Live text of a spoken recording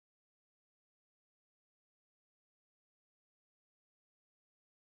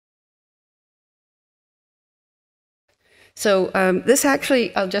So this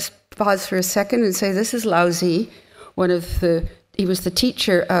actually, I'll just pause for a second and say this is Lao Zi, he was the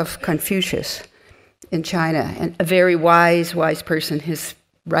teacher of Confucius in China, and a very wise person. His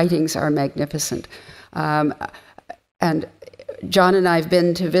writings are magnificent. And John and I have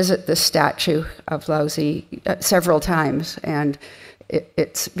been to visit this statue of Lao Zi several times, and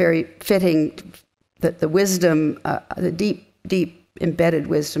it's very fitting that the wisdom, the deep embedded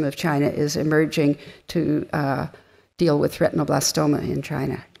wisdom of China is emerging to deal with retinoblastoma in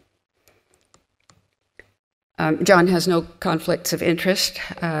China. John has no conflicts of interest.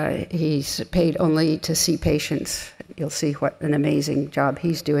 He's paid only to see patients. You'll see what an amazing job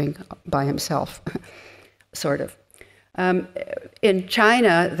he's doing by himself, sort of. In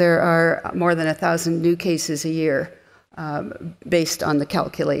China, there are more than 1,000 new cases a year based on the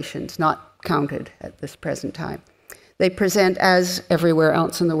calculations, not counted at this present time. They present as everywhere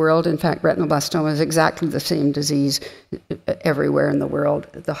else in the world. In fact, retinoblastoma is exactly the same disease everywhere in the world.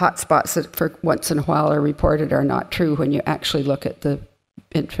 The hot spots that for once in a while are reported are not true when you actually look at the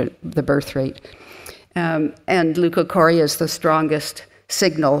birth rate. And leukocoria is the strongest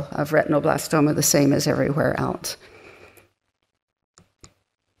signal of retinoblastoma, the same as everywhere else.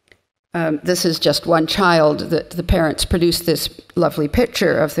 This is just one child. The parents produced this lovely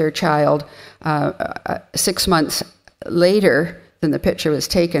picture of their child 6 months later than the picture was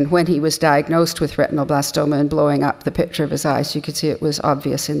taken when he was diagnosed with retinoblastoma, and blowing up the picture of his eye. So you could see it was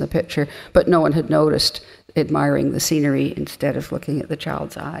obvious in the picture, but no one had noticed, admiring the scenery instead of looking at the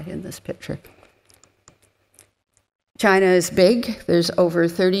child's eye in this picture. China is big. There's over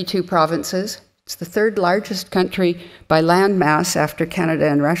 32 provinces. It's the third largest country by land mass after Canada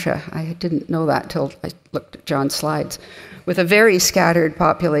and Russia. I didn't know that till I looked at John's slides. With a very scattered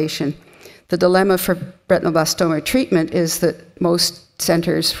population. The dilemma for retinoblastoma treatment is that most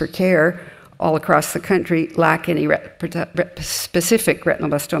centers for care all across the country lack any specific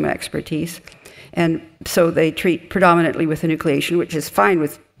retinoblastoma expertise. And so they treat predominantly with enucleation, which is fine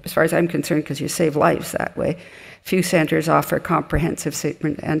with, as far as I'm concerned, because you save lives that way. Few centers offer comprehensive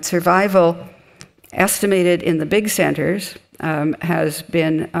treatment, and survival estimated in the big centers is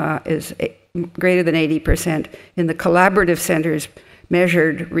greater than 80%. In the collaborative centers,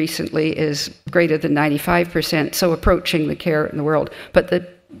 measured recently, is greater than 95%, so approaching the care in the world. But the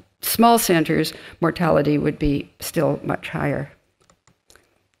small centers, mortality would be still much higher.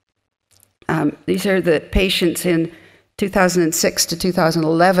 These are the patients in 2006 to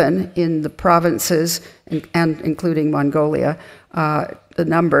 2011 in the provinces, and including Mongolia. The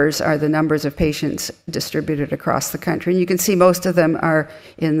numbers are the numbers of patients distributed across the country. And you can see most of them are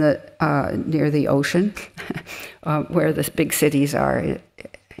in the near the ocean, where the big cities are,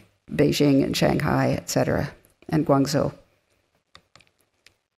 Beijing and Shanghai, etc., and Guangzhou.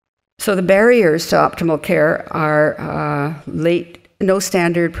 So the barriers to optimal care are no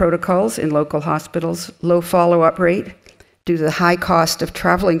standard protocols in local hospitals, low follow-up rate due to the high cost of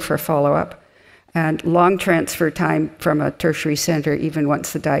traveling for follow-up, and long transfer time from a tertiary center even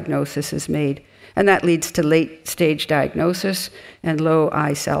once the diagnosis is made. And that leads to late-stage diagnosis and low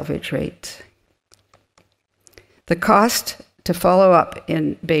eye salvage rates. The cost to follow up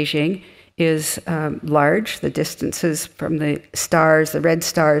in Beijing is large. The distances from the red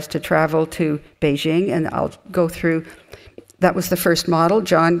stars to travel to Beijing, and I'll go through, that was the first model.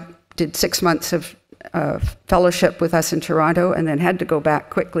 John did 6 months of fellowship with us in Toronto, and then had to go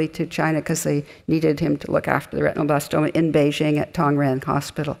back quickly to China because they needed him to look after the retinoblastoma in Beijing at Tongren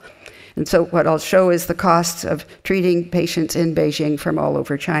Hospital. And so what I'll show is the costs of treating patients in Beijing from all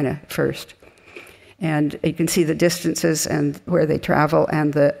over China first. And you can see the distances and where they travel,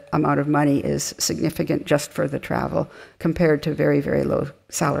 and the amount of money is significant just for the travel compared to very, very low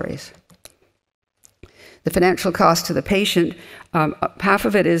salaries. The financial cost to the patient, half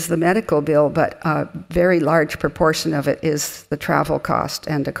of it is the medical bill, but a very large proportion of it is the travel cost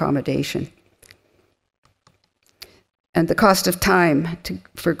and accommodation. And the cost of time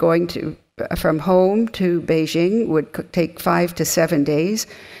for going from home to Beijing would take 5 to 7 days.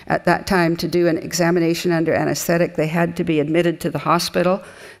 At that time, to do an examination under anesthetic, they had to be admitted to the hospital.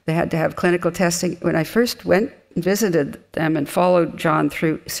 They had to have clinical testing. When I first went and visited them and followed John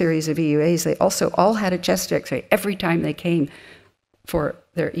through a series of EUAs, they also all had a chest x-ray every time they came for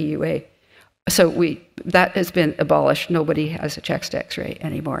their EUA. So that has been abolished. Nobody has a chest x-ray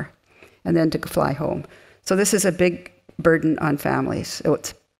anymore. And then to fly home. So this is a big burden on families. So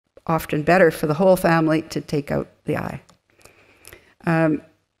it's often better for the whole family to take out the eye.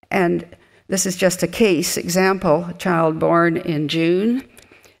 And this is just a case example, a child born in June,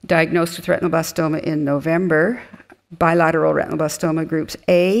 diagnosed with retinoblastoma in November, bilateral retinoblastoma groups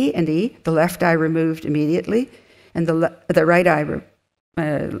A and E, the left eye removed immediately. and the right eye,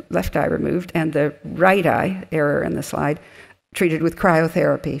 left eye removed, and the right eye, error in the slide, treated with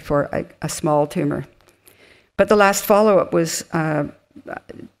cryotherapy for a small tumor. But the last follow-up was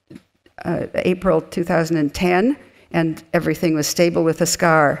April 2010, and everything was stable with a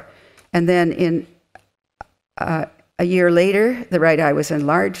scar. And then a year later, the right eye was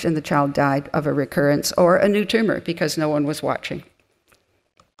enlarged and the child died of a recurrence or a new tumor because no one was watching.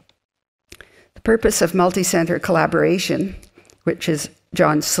 The purpose of multi-center collaboration, which is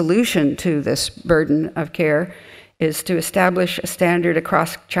John's solution to this burden of care, is to establish a standard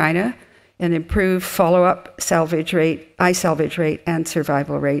across China and improve follow-up salvage rate, eye salvage rate, and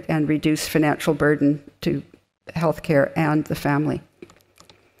survival rate, and reduce financial burden to healthcare and the family.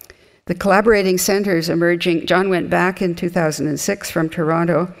 The collaborating centers emerging, John went back in 2006 from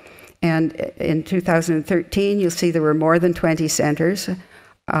Toronto, and in 2013, you'll see there were more than 20 centers,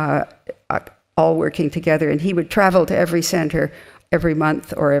 all working together, and he would travel to every center every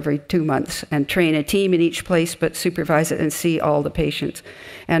month or every 2 months and train a team in each place, but supervise it and see all the patients.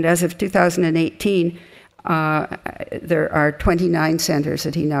 And as of 2018, there are 29 centers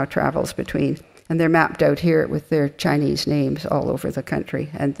that he now travels between. And they're mapped out here with their Chinese names all over the country,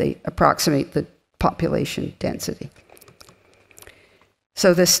 and they approximate the population density.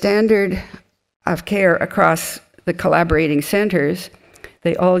 So the standard of care across the collaborating centers,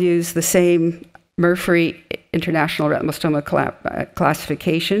 they all use the same Murphy International Retinoblastoma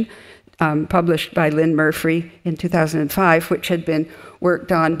classification, published by Lynn Murphy in 2005, which had been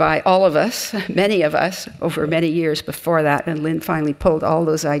worked on by all of us, many of us, over many years before that, and Lynn finally pulled all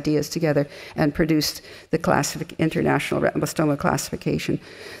those ideas together and produced the International Retinoblastoma classification.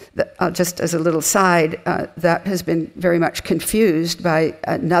 Just as a little side, that has been very much confused by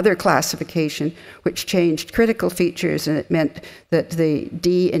another classification which changed critical features, and it meant that the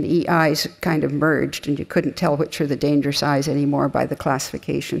D and E eyes kind of merged, and you couldn't tell which are the danger size anymore by the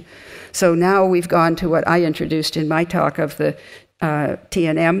classification. So now we've gone to what I introduced in my talk of the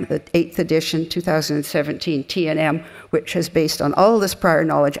TNM, the 8th edition, 2017 TNM, which is based on all this prior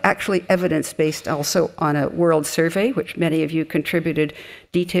knowledge, actually evidence-based also on a world survey, which many of you contributed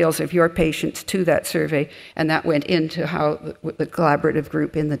details of your patients to that survey, and that went into how the collaborative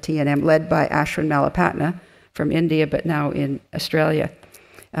group in the TNM, led by Ashwin Malapatna from India, but now in Australia.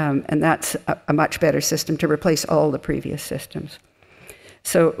 And that's a much better system to replace all the previous systems.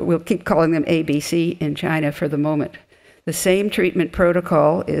 So we'll keep calling them ABC in China for the moment. The same treatment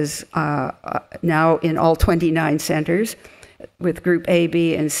protocol is now in all 29 centers, with group A,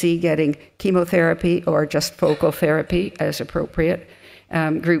 B, and C getting chemotherapy or just focal therapy as appropriate.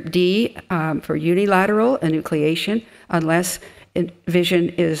 Group D for unilateral enucleation, unless vision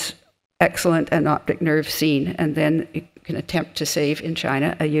is excellent and optic nerve seen, and then you can attempt to save in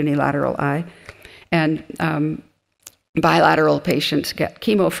China a unilateral eye. And bilateral patients get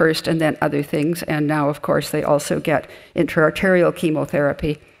chemo first and then other things, and now, of course, they also get intraarterial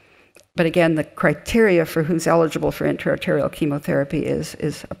chemotherapy. But again, the criteria for who's eligible for intraarterial chemotherapy is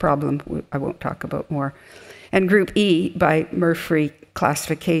a problem I won't talk about more. And Group E, by Murphy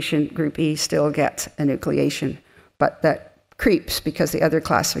classification, Group E still gets enucleation, but that creeps because the other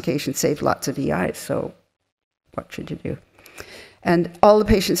classifications save lots of EIs, so what should you do? And all the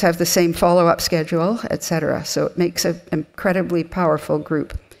patients have the same follow-up schedule, et cetera. So it makes an incredibly powerful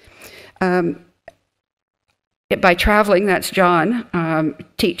group. By traveling, that's John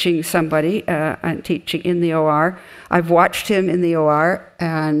teaching somebody and teaching in the OR. I've watched him in the OR,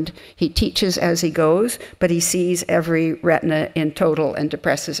 and he teaches as he goes, but he sees every retina in total and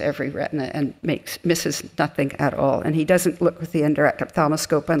depresses every retina and misses nothing at all. And he doesn't look with the indirect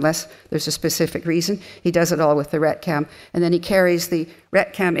ophthalmoscope unless there's a specific reason. He does it all with the RetCam. And then he carries the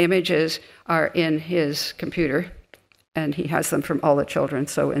RetCam images are in his computer, and he has them from all the children.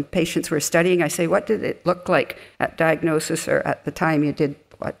 So when patients were studying, I say, what did it look like at diagnosis or at the time you did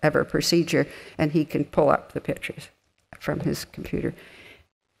whatever procedure? And he can pull up the pictures from his computer.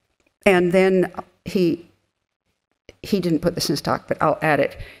 And then he didn't put this in his talk, but I'll add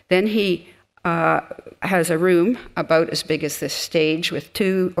it. Then he has a room about as big as this stage with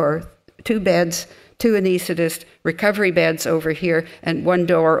two beds, 2 anesthetists, recovery beds over here, and 1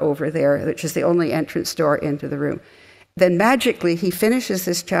 door over there, which is the only entrance door into the room. Then magically, he finishes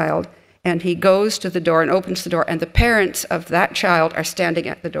this child, and he goes to the door and opens the door, and the parents of that child are standing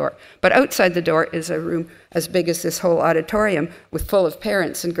at the door. But outside the door is a room as big as this whole auditorium, full of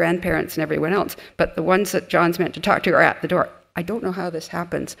parents and grandparents and everyone else. But the ones that John's meant to talk to are at the door. I don't know how this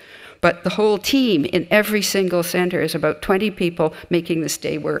happens, but the whole team in every single center is about 20 people making this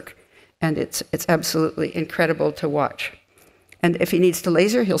day work, and it's absolutely incredible to watch. And if he needs to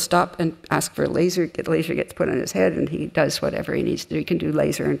laser, he'll stop and ask for a laser. The laser gets put on his head, and he does whatever he needs to do. He can do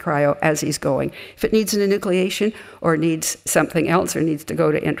laser and cryo as he's going. If it needs an enucleation or needs something else or needs to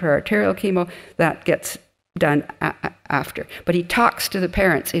go to intraarterial chemo, that gets done after. But he talks to the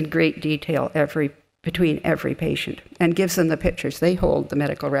parents in great detail between every patient and gives them the pictures. They hold the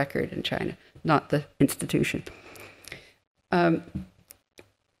medical record in China, not the institution.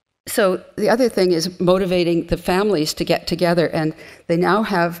 So the other thing is motivating the families to get together, and they now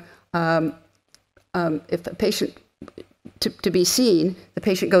have, if a patient, to be seen, the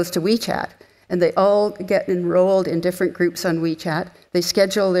patient goes to WeChat, and they all get enrolled in different groups on WeChat. They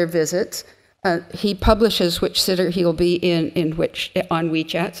schedule their visits. He publishes which sitter he'll be in which on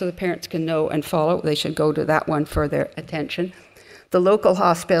WeChat, so the parents can know and follow. They should go to that one for their attention. The local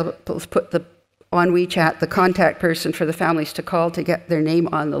hospitals put on WeChat the contact person for the families to call to get their name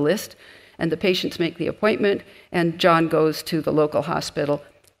on the list, and the patients make the appointment, and John goes to the local hospital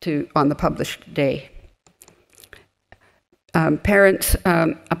on the published day. Parents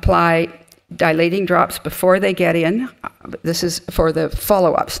apply dilating drops before they get in. This is for the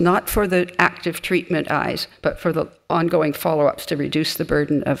follow-ups, not for the active treatment eyes, but for the ongoing follow-ups to reduce the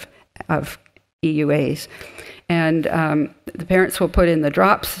burden of EUAs. And the parents will put in the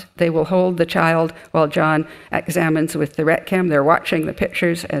drops. They will hold the child while John examines with the RetCam. They're watching the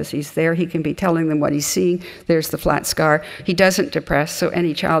pictures as he's there. He can be telling them what he's seeing. There's the flat scar. He doesn't depress, so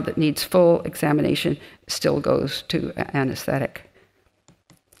any child that needs full examination still goes to anesthetic.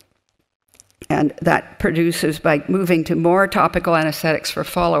 And that produces, by moving to more topical anesthetics for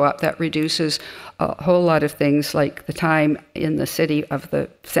follow-up, that reduces a whole lot of things like the time in the city of the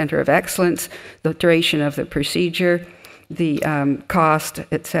center of excellence, the duration of the procedure, the cost,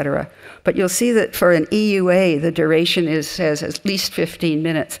 etc. But you'll see that for an EUA, the duration says at least 15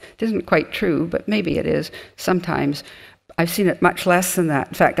 minutes. It isn't quite true, but maybe it is sometimes. I've seen it much less than that.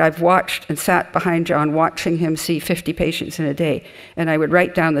 In fact, I've watched and sat behind John watching him see 50 patients in a day. And I would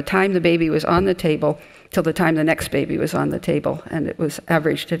write down the time the baby was on the table till the time the next baby was on the table. And it was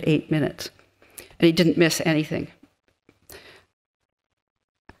averaged at 8 minutes. And he didn't miss anything.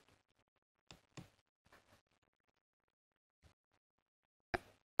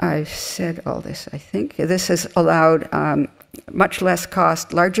 I've said all this, I think. This has allowed much less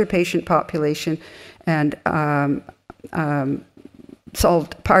cost, larger patient population, and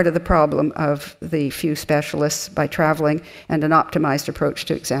solved part of the problem of the few specialists by traveling and an optimized approach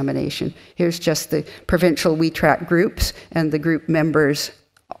to examination. Here's just the provincial WeTrack groups and the group members,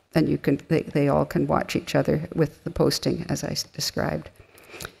 and they all can watch each other with the posting as I described.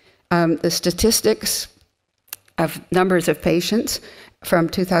 The statistics of numbers of patients from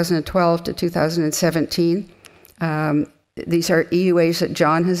 2012 to 2017. These are EUAs that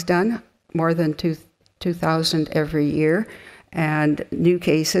John has done, more than 2,000 every year, and new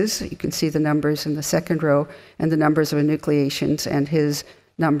cases. You can see the numbers in the second row, and the numbers of enucleations and his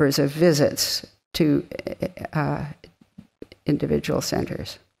numbers of visits to individual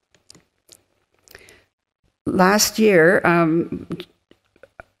centers. Last year,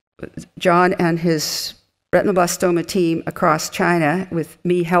 John and his retinoblastoma team across China, with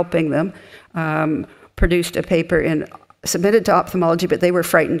me helping them, produced a paper submitted to ophthalmology, but they were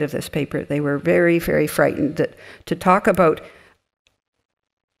frightened of this paper. They were very, very frightened that to talk about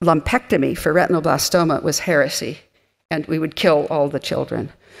lumpectomy for retinoblastoma was heresy, and we would kill all the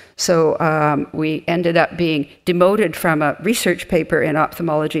children. So we ended up being demoted from a research paper in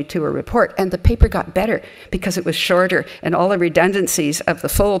ophthalmology to a report, and the paper got better because it was shorter, and all the redundancies of the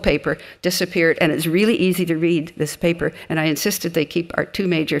full paper disappeared, and it's really easy to read this paper, and I insisted they keep our two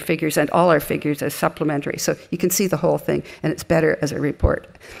major figures and all our figures as supplementary, so you can see the whole thing, and it's better as a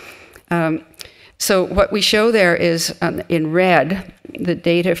report. So what we show there is, in red, the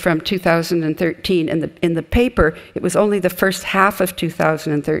data from 2013. In the paper, it was only the first half of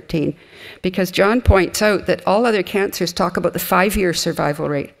 2013, because John points out that all other cancers talk about the 5-year survival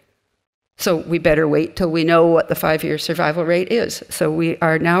rate. So we better wait till we know what the 5-year survival rate is. So we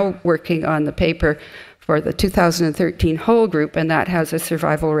are now working on the paper for the 2013 whole group, and that has a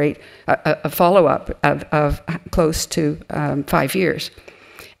survival rate, a follow-up of close to 5 years.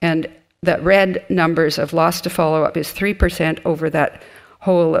 And the red numbers of loss to follow-up is 3% over that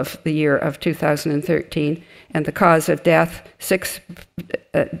whole of the year of 2013, and the cause of death,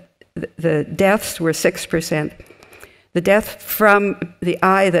 the deaths were 6%. The death from the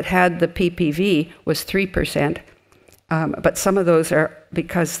eye that had the PPV was 3%, but some of those are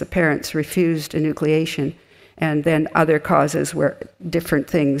because the parents refused enucleation, And then other causes were different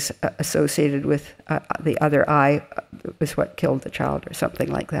things associated with the other eye was what killed the child or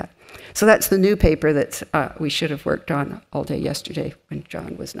something like that. So that's the new paper that we should have worked on all day yesterday when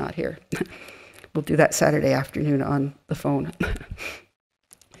John was not here. We'll do that Saturday afternoon on the phone.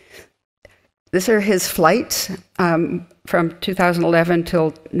 These are his flights from 2011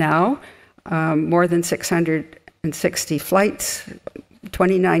 till now. More than 660 flights,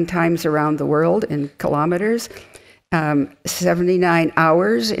 29 times around the world in kilometers, 79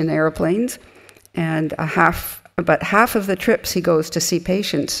 hours in airplanes, and about half of the trips he goes to see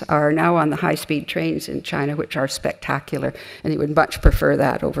patients are now on the high-speed trains in China, which are spectacular, and he would much prefer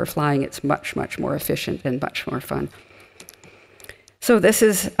that over flying. It's much, much more efficient and much more fun. So this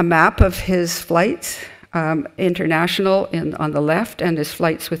is a map of his flights, international on the left, and his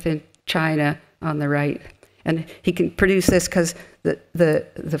flights within China on the right. And he can produce this because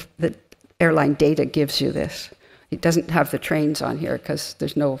the airline data gives you this. It doesn't have the trains on here because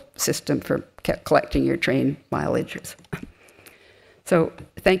there's no system for collecting your train mileages. So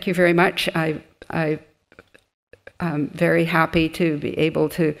thank you very much. I'm very happy to be able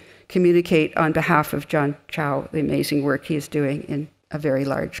to communicate on behalf of Junyang Zhao the amazing work he is doing in a very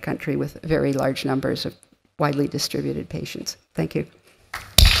large country with very large numbers of widely distributed patients. Thank you.